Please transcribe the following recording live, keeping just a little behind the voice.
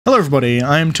Hello everybody,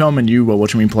 I'm Tom and you are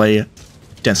watching me play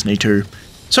Destiny 2.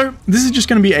 So, this is just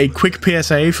going to be a quick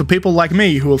PSA for people like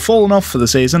me who have fallen off for the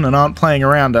season and aren't playing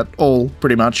around at all,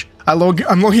 pretty much. I'm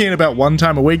logging in about one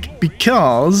time a week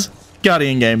because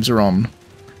Guardian games are on.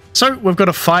 So, we've got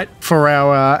to fight for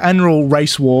our annual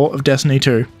race war of Destiny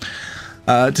 2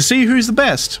 to see who's the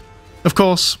best. Of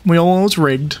course, we all know it's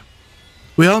rigged.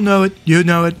 We all know it, you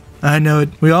know it, I know it,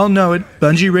 we all know it.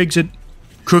 Bungie rigs it.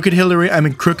 Crooked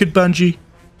Bungie.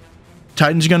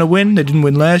 Titans are going to win. They didn't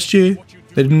win last year.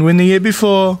 They didn't win the year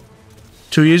before.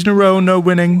 2 years in a row, no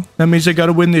winning. That means they got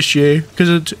to win this year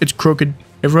because it's crooked.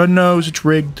 Everyone knows it's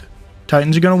rigged.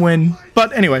 Titans are going to win.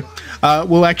 But anyway,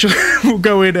 we'll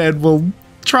go in and we'll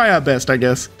try our best, I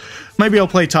guess. Maybe I'll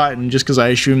play Titan just because I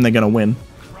assume they're going to win.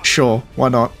 Sure, why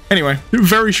not? Anyway,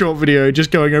 very short video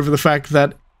just going over the fact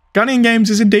that Guardian Games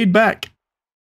is indeed back.